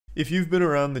If you've been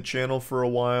around the channel for a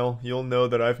while, you'll know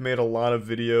that I've made a lot of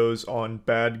videos on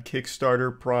bad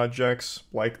Kickstarter projects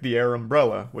like the Air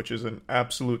Umbrella, which is an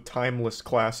absolute timeless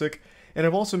classic, and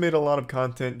I've also made a lot of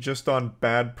content just on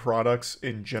bad products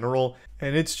in general,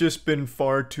 and it's just been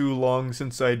far too long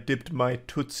since I dipped my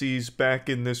tootsies back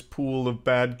in this pool of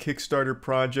bad Kickstarter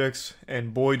projects,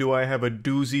 and boy do I have a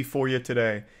doozy for you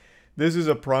today. This is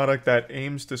a product that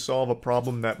aims to solve a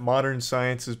problem that modern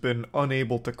science has been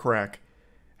unable to crack.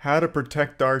 How to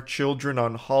protect our children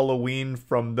on Halloween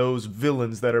from those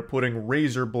villains that are putting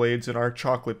razor blades in our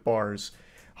chocolate bars.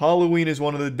 Halloween is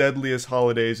one of the deadliest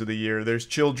holidays of the year. There's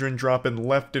children dropping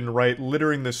left and right,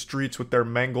 littering the streets with their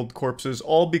mangled corpses,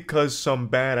 all because some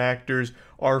bad actors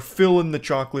are filling the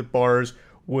chocolate bars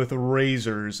with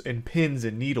razors and pins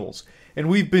and needles. And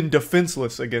we've been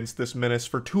defenseless against this menace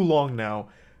for too long now.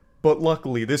 But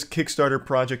luckily, this Kickstarter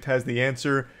project has the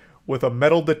answer with a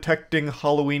metal-detecting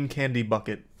Halloween candy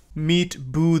bucket.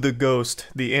 Meet Boo the Ghost,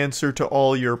 the answer to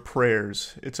all your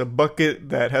prayers. It's a bucket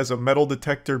that has a metal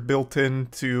detector built in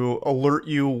to alert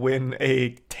you when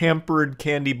a tampered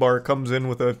candy bar comes in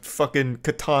with a fucking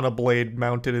katana blade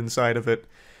mounted inside of it.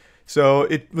 So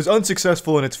it was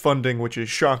unsuccessful in its funding, which is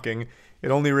shocking.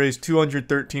 It only raised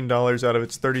 $213 out of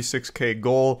its $36K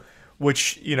goal,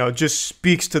 which, you know, just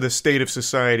speaks to the state of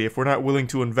society. If we're not willing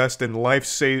to invest in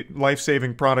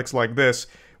life-saving products like this,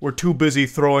 we're too busy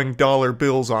throwing dollar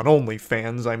bills on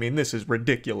OnlyFans. I mean, this is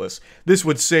ridiculous. This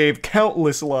would save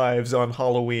countless lives on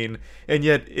Halloween, and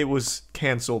yet it was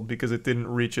canceled because it didn't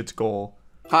reach its goal.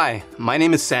 Hi, my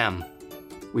name is Sam.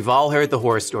 We've all heard the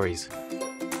horror stories.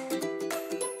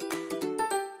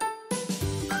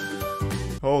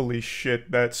 Holy shit,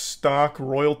 that stock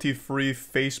royalty-free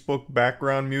Facebook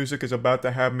background music is about to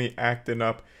have me acting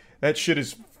up. That shit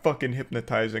is fucking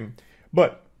hypnotizing.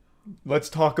 But let's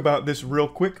talk about this real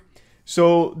quick.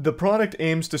 So, the product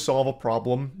aims to solve a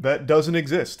problem that doesn't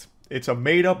exist. It's a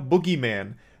made-up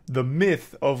boogeyman. The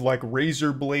myth of, like,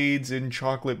 razor blades in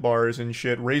chocolate bars and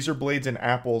shit. Razor blades in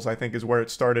apples, I think, is where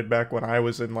it started back when I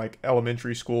was in, like,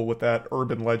 elementary school with that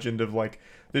urban legend of, like,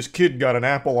 this kid got an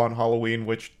apple on Halloween,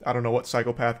 which I don't know what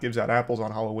psychopath gives out apples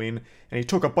on Halloween, and he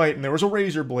took a bite and there was a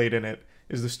razor blade in it,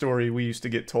 is the story we used to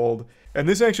get told. And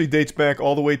this actually dates back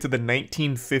all the way to the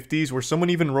 1950s, where someone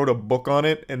even wrote a book on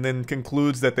it and then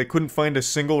concludes that they couldn't find a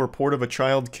single report of a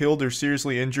child killed or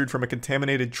seriously injured from a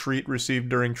contaminated treat received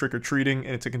during trick-or-treating,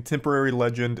 and it's a contemporary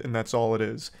legend, and that's all it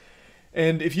is.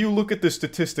 And if you look at the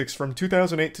statistics, from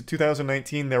 2008 to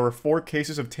 2019, there were 4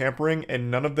 cases of tampering, and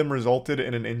none of them resulted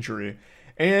in an injury.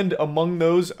 And among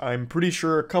those, I'm pretty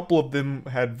sure a couple of them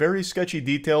had very sketchy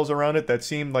details around it that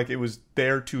seemed like it was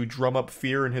there to drum up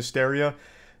fear and hysteria.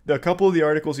 A couple of the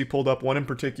articles he pulled up, one in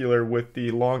particular with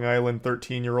the Long Island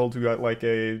 13-year-old who got like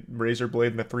a razor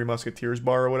blade in the Three Musketeers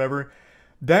bar or whatever,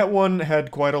 that one had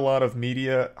quite a lot of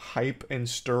media hype and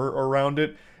stir around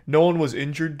it. No one was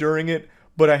injured during it,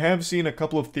 but I have seen a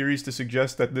couple of theories to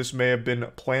suggest that this may have been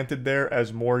planted there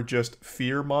as more just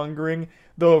fear-mongering,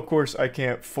 though of course I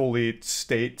can't fully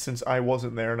state since I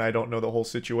wasn't there and I don't know the whole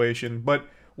situation. But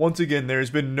once again, there's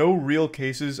been no real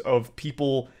cases of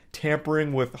people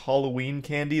tampering with Halloween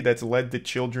candy that's led to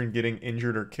children getting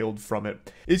injured or killed from it.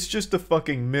 It's just a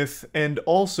fucking myth, and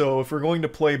also, if we're going to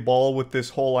play ball with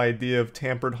this whole idea of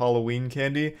tampered Halloween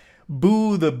candy,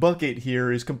 Boo the Bucket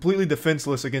here is completely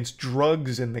defenseless against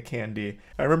drugs in the candy.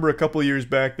 I remember a couple years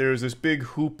back there was this big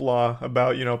hoopla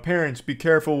about, you know, parents, be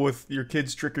careful with your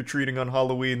kids trick-or-treating on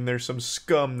Halloween, there's some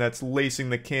scum that's lacing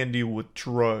the candy with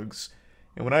drugs.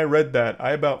 And when I read that,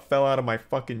 I about fell out of my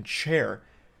fucking chair.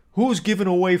 Who's giving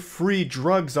away free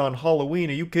drugs on Halloween?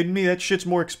 Are you kidding me? That shit's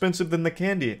more expensive than the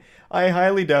candy. I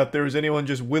highly doubt there was anyone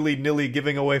just willy-nilly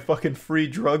giving away fucking free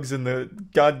drugs in the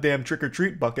goddamn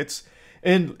trick-or-treat buckets.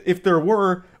 And if there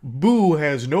were, Boo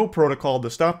has no protocol to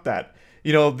stop that.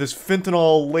 You know, this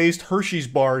fentanyl-laced Hershey's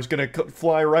bar is going to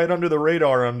fly right under the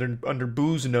radar under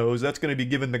Boo's nose. That's going to be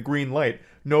given the green light.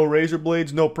 No razor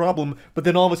blades, no problem. But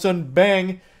then all of a sudden,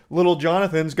 bang! Little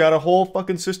Jonathan's got a whole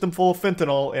fucking system full of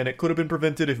fentanyl, and it could have been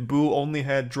prevented if Boo only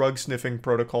had drug-sniffing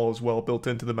protocol as well built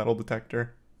into the metal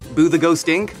detector. Boo the Ghost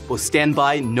Inc. will stand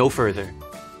by no further.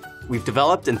 We've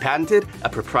developed and patented a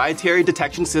proprietary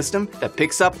detection system that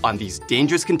picks up on these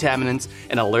dangerous contaminants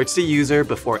and alerts the user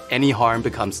before any harm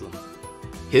becomes them.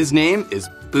 His name is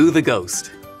Boo the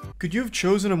Ghost. Could you have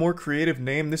chosen a more creative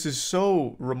name? This is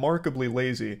so remarkably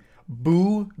lazy.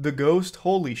 Boo the Ghost?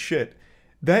 Holy shit.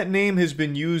 That name has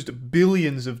been used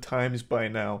billions of times by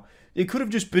now. It could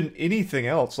have just been anything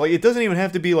else. Like, it doesn't even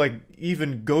have to be, like,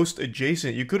 even ghost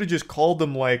adjacent. You could have just called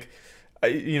them, like,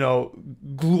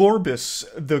 Glorbus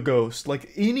the ghost,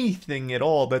 like anything at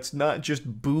all that's not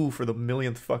just Boo for the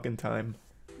millionth fucking time.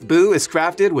 Boo is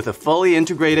crafted with a fully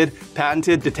integrated,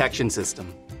 patented detection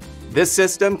system. This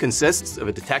system consists of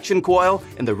a detection coil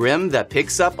and the rim that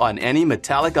picks up on any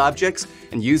metallic objects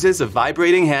and uses a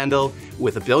vibrating handle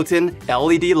with a built-in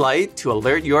LED light to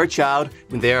alert your child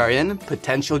when they are in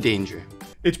potential danger.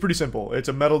 It's pretty simple. It's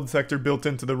a metal detector built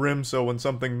into the rim, so when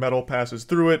something metal passes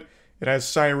through it, it has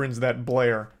sirens that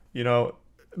blare.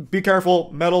 Be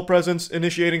careful, metal presence,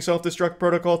 initiating self-destruct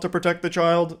protocol to protect the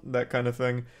child, that kind of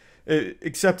thing.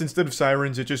 Except instead of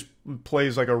sirens, it just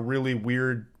plays like a really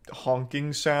weird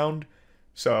honking sound.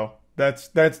 So that's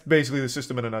basically the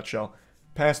system in a nutshell.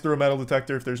 Pass through a metal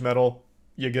detector. If there's metal,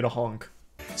 you get a honk.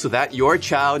 So that your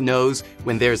child knows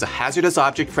when there's a hazardous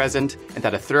object present and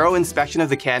that a thorough inspection of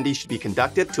the candy should be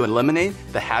conducted to eliminate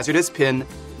the hazardous pin,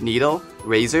 needle,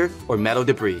 razor, or metal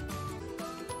debris.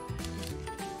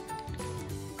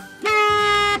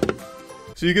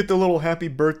 So you get the little happy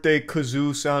birthday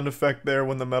kazoo sound effect there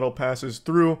when the metal passes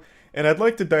through, and I'd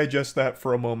like to digest that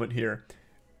for a moment here.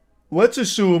 Let's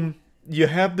assume you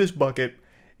have this bucket,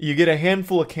 you get a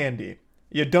handful of candy,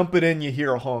 you dump it in, you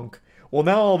hear a honk. Well,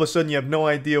 now all of a sudden you have no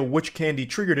idea which candy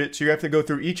triggered it, so you have to go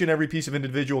through each and every piece of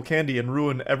individual candy and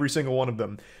ruin every single one of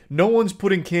them. No one's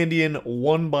putting candy in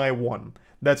one by one.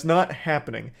 That's not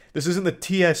happening. This isn't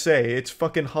the TSA, it's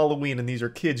fucking Halloween, and these are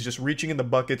kids just reaching in the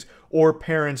buckets, or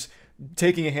parents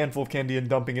taking a handful of candy and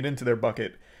dumping it into their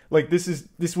bucket. Like,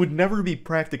 this would never be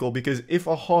practical, because if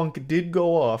a honk did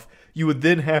go off, you would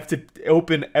then have to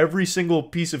open every single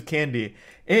piece of candy,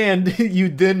 and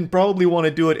you'd then probably want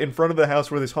to do it in front of the house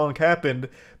where this honk happened,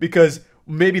 because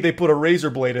maybe they put a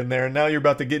razor blade in there, and now you're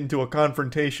about to get into a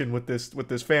confrontation with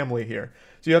this family here.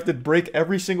 So you have to break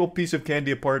every single piece of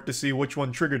candy apart to see which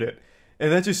one triggered it.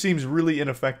 And that just seems really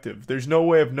ineffective. There's no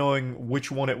way of knowing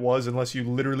which one it was unless you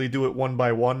literally do it one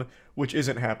by one, which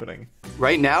isn't happening.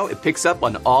 Right now, it picks up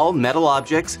on all metal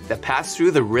objects that pass through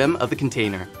the rim of the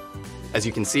container. As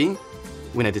you can see,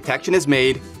 when a detection is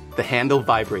made, the handle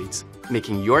vibrates,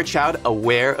 making your child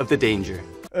aware of the danger.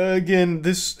 Again,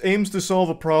 this aims to solve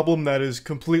a problem that is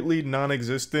completely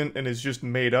non-existent and is just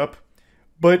made up.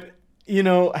 But,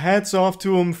 hats off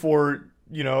to them for,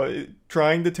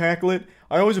 trying to tackle it.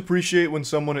 I always appreciate when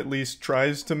someone at least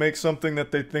tries to make something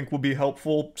that they think will be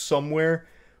helpful somewhere,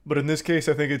 but in this case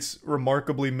I think it's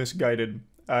remarkably misguided.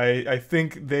 I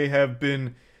think they have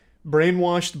been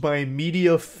brainwashed by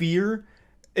media fear,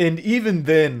 and even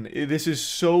then, this is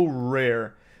so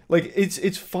rare. Like,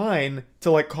 it's fine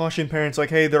to, like, caution parents,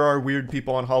 like, hey, there are weird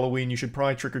people on Halloween, you should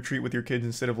probably trick-or-treat with your kids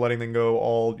instead of letting them go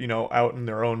all, out in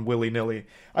their own willy-nilly.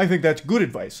 I think that's good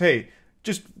advice. Hey,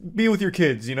 just be with your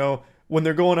kids, when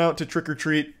they're going out to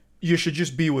trick-or-treat, you should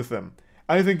just be with them.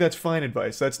 I think that's fine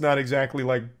advice. That's not exactly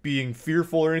like being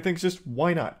fearful or anything. It's just,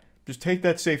 why not? Just take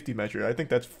that safety measure. I think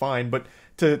that's fine. But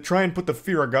to try and put the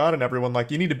fear of God in everyone, like,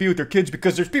 you need to be with your kids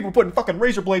because there's people putting fucking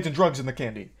razor blades and drugs in the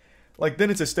candy. Like, then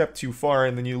it's a step too far,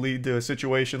 and then you lead to a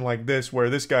situation like this where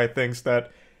this guy thinks that,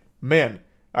 man,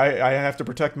 I have to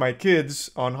protect my kids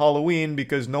on Halloween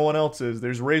because no one else is.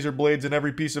 There's razor blades in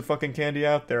every piece of fucking candy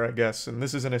out there, I guess, and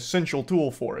this is an essential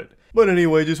tool for it. But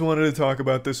anyway, just wanted to talk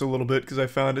about this a little bit because I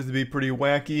found it to be pretty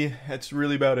wacky. That's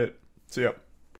really about it. So, yeah.